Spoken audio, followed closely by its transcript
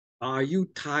Are you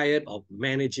tired of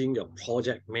managing your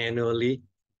project manually?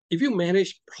 If you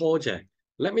manage project,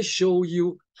 let me show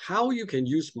you how you can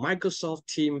use Microsoft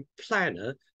Team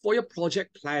Planner for your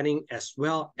project planning as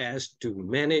well as to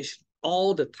manage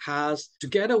all the tasks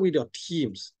together with your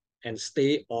teams and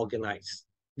stay organized.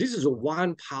 This is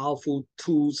one powerful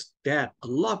tool that a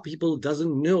lot of people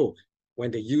doesn't know when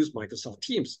they use Microsoft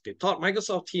Teams. They thought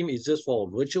Microsoft Teams is just for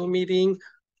a virtual meeting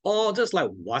or just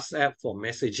like WhatsApp for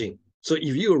messaging. So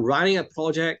if you're running a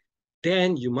project,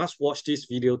 then you must watch this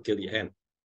video till the end.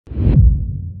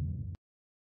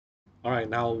 All right,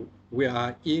 now we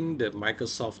are in the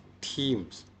Microsoft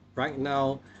Teams. Right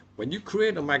now, when you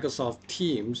create a Microsoft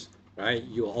Teams, right,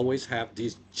 you always have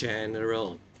this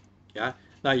general. Yeah.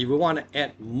 Now, if you want to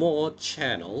add more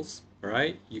channels,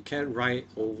 right, you can write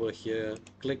over here,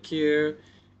 click here,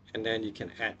 and then you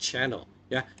can add channel.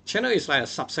 Yeah. Channel is like a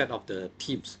subset of the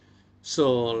teams.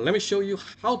 So let me show you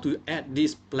how to add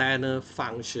this planner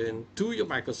function to your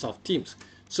Microsoft Teams.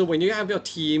 So when you have your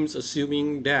teams,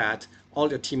 assuming that all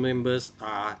your team members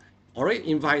are already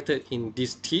invited in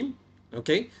this team,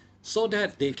 okay, so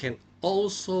that they can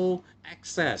also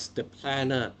access the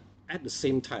planner at the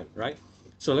same time, right?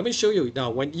 So let me show you now,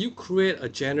 when you create a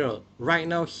general, right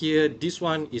now here, this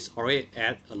one is already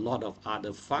add a lot of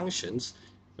other functions,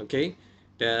 okay?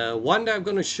 The one that I'm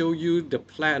going to show you, the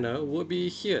planner, will be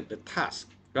here, the task,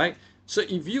 right? So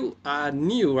if you are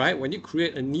new, right, when you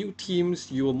create a new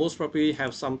teams, you will most probably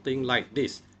have something like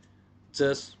this,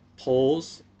 just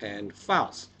posts and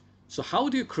files. So how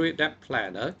do you create that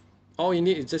planner? All you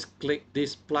need is just click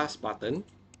this plus button,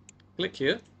 click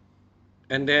here,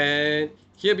 and then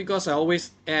here, because I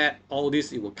always add all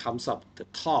this, it will comes up the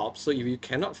top. So if you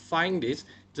cannot find this,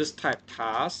 just type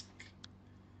task,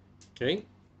 okay?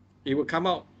 It will come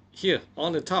out here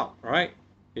on the top, right?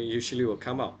 It usually will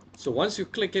come out. So once you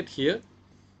click it here,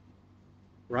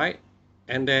 right,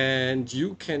 and then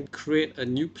you can create a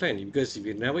new plan, because if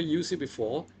you never used it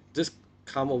before, just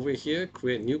come over here,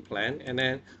 create a new plan, and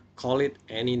then call it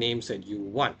any names that you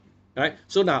want, right?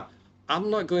 So now I'm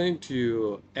not going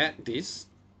to add this,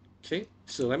 okay?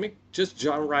 So let me just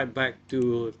jump right back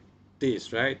to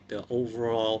this, right? The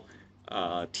overall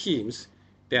teams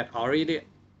that already,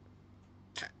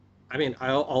 I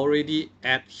already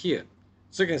add here.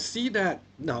 So you can see that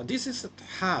now this is a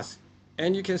task,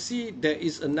 and you can see there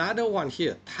is another one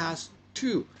here, task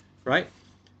 2, right?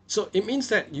 So it means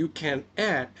that you can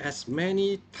add as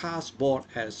many task board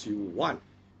as you want,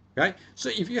 right? So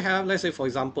if you have, let's say for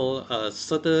example, a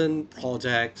certain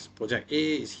projects, project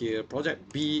A is here,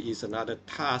 project B is another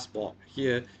task board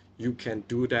here, you can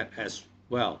do that as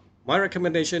well. My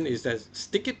recommendation is that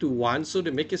stick it to one, so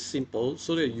to make it simple,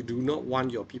 so that you do not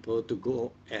want your people to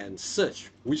go and search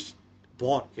which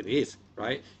board it is,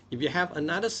 right? If you have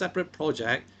another separate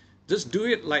project, just do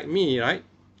it like me, right?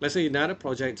 Let's say another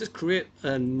project, just create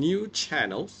a new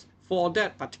channels for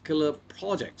that particular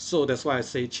project. So that's why I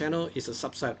say channel is a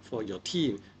subset for your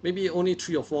team. Maybe only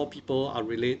 3 or 4 people are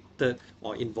related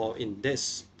or involved in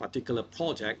this particular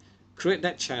project. Create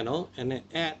that channel and then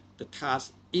add the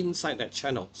task inside that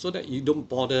channel so that you don't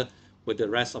bother with the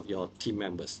rest of your team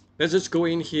members. Let's just go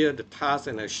in here, the task,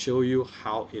 and I'll show you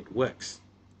how it works.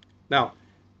 Now,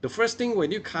 the first thing when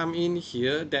you come in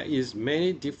here, there is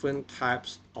many different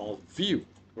types of view,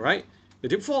 right? The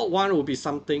default one will be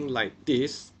something like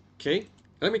this, okay?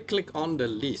 Let me click on the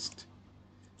list.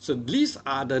 So these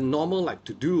are the normal like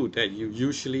to do that you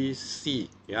usually see,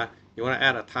 yeah? You want to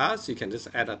add a task, you can just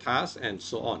add a task and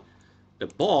so on. The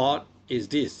board is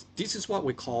this. This is what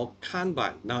we call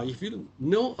Kanban. Now, if you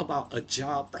know about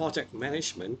Agile project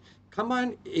management,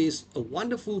 Kanban is a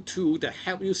wonderful tool that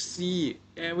helps you see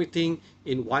everything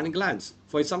in one glance.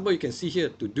 For example, you can see here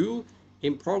to do,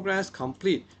 in progress,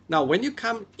 complete. Now, when you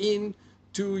come in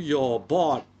to your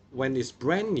board, when it's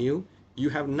brand new, you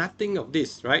have nothing of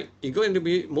this, right? It's going to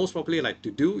be most probably like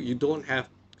to do. You don't have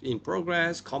in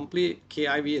progress, complete,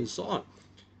 KIV, and so on.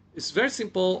 It's very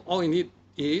simple. All you need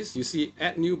is, you see,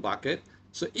 add new bucket.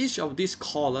 So each of these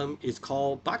column is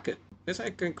called bucket. As I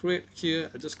can create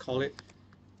here, I just call it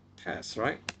test,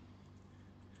 right?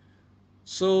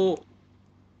 So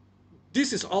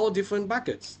this is all different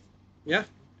buckets, yeah,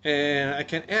 and I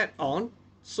can add on.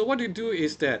 So what you do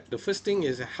is that the first thing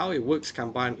is how it works.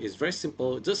 Kanban is very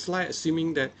simple, just like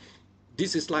assuming that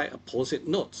this is like a post-it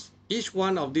notes. Each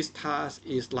one of these tasks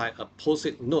is like a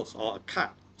post-it notes or a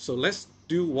card. So let's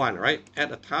do one, right?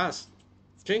 Add a task.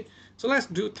 Okay, so let's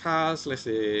do tasks, let's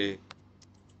say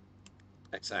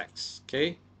XX.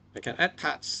 Okay, I can add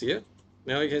tasks here.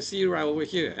 Now you can see right over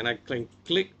here, and I can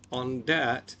click on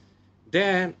that.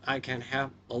 Then I can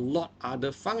have a lot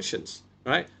other functions,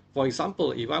 right? For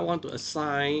example, if I want to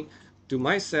assign to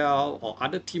myself or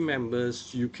other team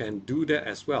members, you can do that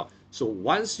as well. So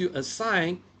once you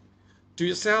assign to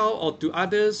yourself or to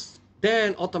others,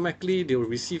 then automatically they will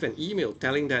receive an email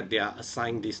telling that they are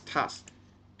assigned this task.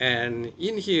 And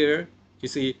in here, you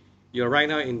see, you're right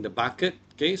now in the bucket,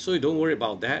 okay? So you don't worry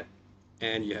about that.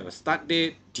 And you have a start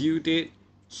date, due date.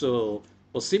 So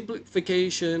for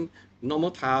simplification,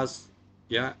 normal tasks,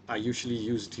 yeah, I usually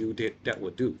use due date, that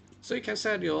will do. So you can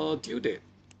set your due date,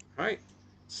 right?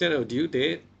 Set a due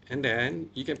date, and then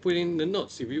you can put in the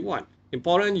notes if you want.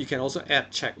 Important, you can also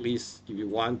add checklists if you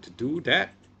want to do that,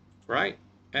 right?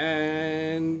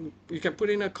 And you can put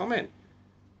in a comment,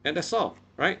 and that's all,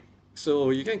 right? So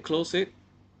you can close it.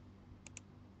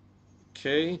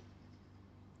 Okay.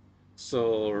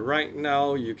 So right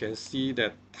now you can see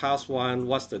that task one,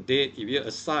 what's the date? If you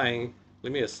assign,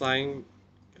 let me assign,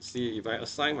 see if I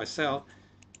assign myself,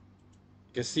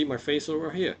 you can see my face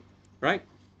over here, right?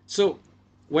 So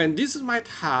when this is my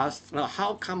task, now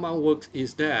how Kanban works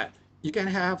is that you can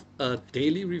have a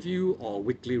daily review or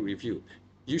weekly review.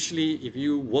 Usually if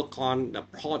you work on the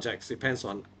projects, depends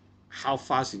on how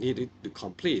fast you need it to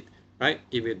complete, right?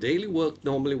 If it's daily work,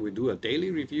 normally we do a daily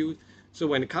review. So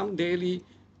when it comes daily,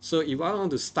 so if I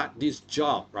want to start this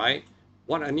job, right?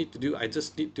 What I need to do, I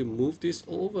just need to move this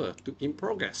over to in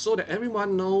progress so that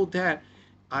everyone know that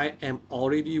I am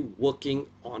already working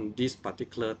on this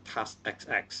particular task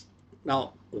XX.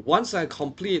 Now, once I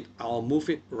complete, I'll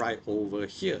move it right over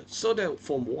here so that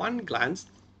from one glance,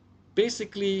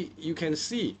 basically you can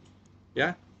see,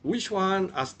 yeah, which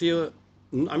one are still,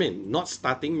 I mean, not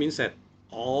starting means that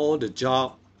all the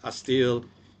job are still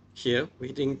here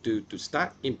waiting to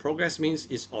start. In progress means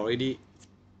it's already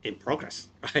in progress,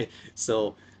 right?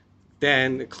 So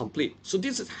then complete. So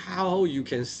this is how you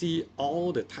can see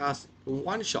all the tasks in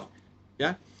one shot.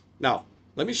 Yeah. Now,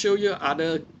 let me show you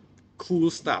other cool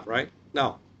stuff, right?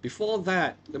 Now, before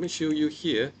that, let me show you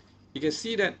here. You can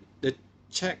see that the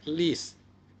checklist.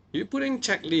 You put in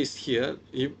checklist here.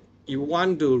 You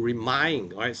want to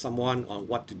remind, right, someone on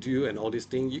what to do and all these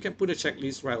things. You can put a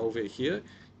checklist right over here,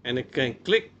 and you can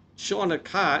click show on the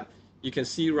card. You can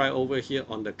see right over here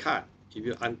on the card. If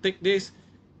you untick this,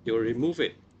 it will remove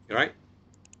it, right?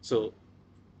 So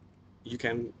you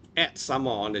can add some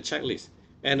more on the checklist.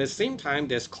 And at the same time,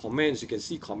 there's comments. You can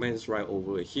see comments right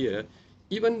over here.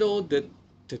 Even though the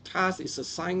task is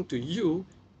assigned to you,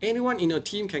 anyone in your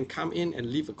team can come in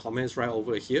and leave a comments right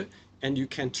over here, and you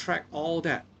can track all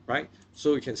that, right?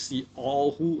 So you can see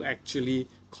all who actually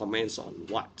comments on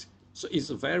what. So it's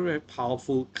a very, very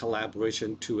powerful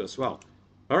collaboration tool as well.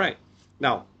 All right.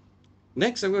 Now,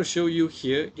 next I'm going to show you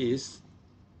here is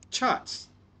charts.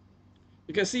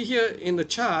 You can see here in the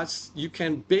charts, you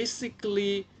can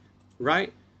basically,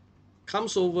 right,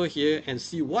 comes over here and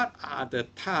see what are the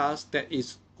tasks that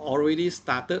is already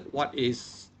started, what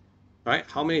is, right,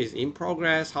 how many is in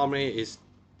progress, how many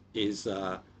is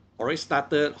already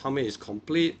started, how many is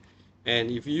complete.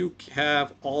 And if you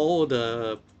have all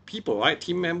the people, right,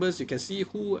 team members, you can see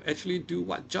who actually do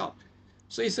what job.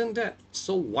 So isn't that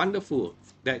so wonderful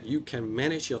that you can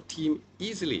manage your team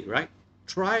easily, right?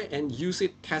 Try and use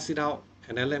it, test it out,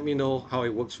 and then let me know how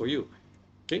it works for you.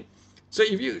 Okay. So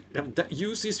if you have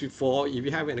used this before, if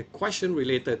you have any question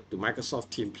related to Microsoft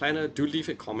Team Planner, do leave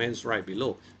a comments right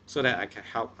below so that I can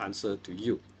help answer to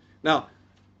you. Now,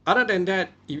 other than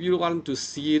that, if you want to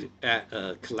see it at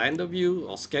a calendar view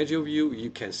or schedule view,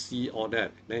 you can see all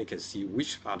that. Then you can see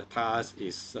which are the tasks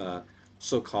is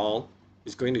so-called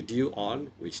is going to due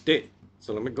on which date.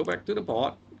 So let me go back to the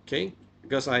board, okay?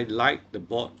 Because I like the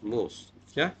board most,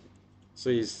 yeah?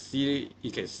 So you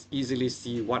can easily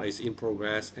see what is in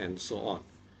progress and so on.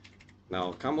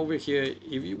 Now come over here.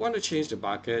 If you want to change the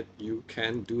bucket, you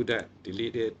can do that,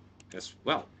 delete it as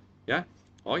well, yeah?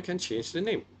 Or you can change the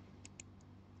name.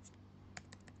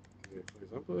 For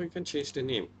example, you can change the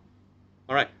name.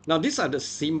 All right, now these are the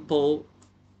simple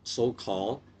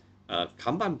so-called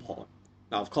Kanban board.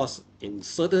 Now, of course, in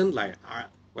certain, like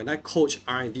when I coach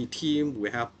R&D team, we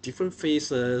have different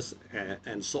phases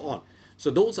and so on.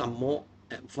 So those are more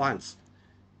advanced.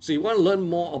 So you want to learn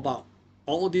more about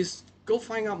all this, go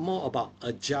find out more about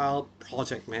Agile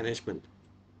project management.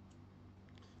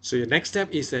 So your next step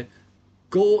is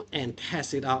go and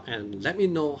test it out and let me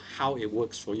know how it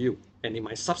works for you. And in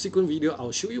my subsequent video,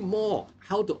 I'll show you more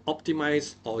how to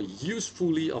optimize or use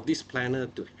fully of this planner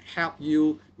to help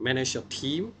you manage your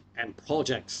team and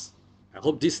projects. I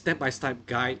hope this step-by-step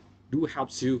guide do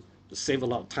helps you to save a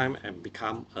lot of time and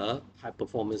become a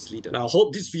high-performance leader. Now, I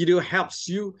hope this video helps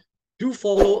you. Do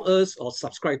follow us or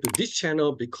subscribe to this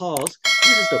channel because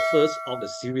this is the first of the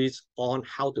series on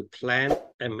how to plan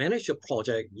and manage your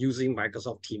project using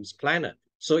Microsoft Teams Planner.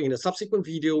 So in the subsequent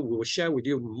video, we will share with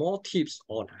you more tips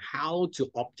on how to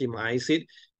optimize it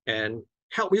and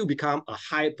help you become a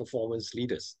high performance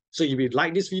leader. So if you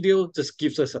like this video, just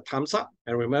give us a thumbs up.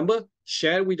 And remember,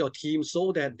 share with your team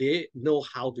so that they know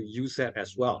how to use that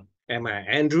as well. And I'm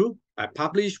Andrew. I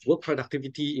publish work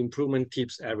productivity improvement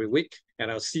tips every week.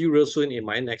 And I'll see you real soon in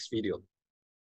my next video.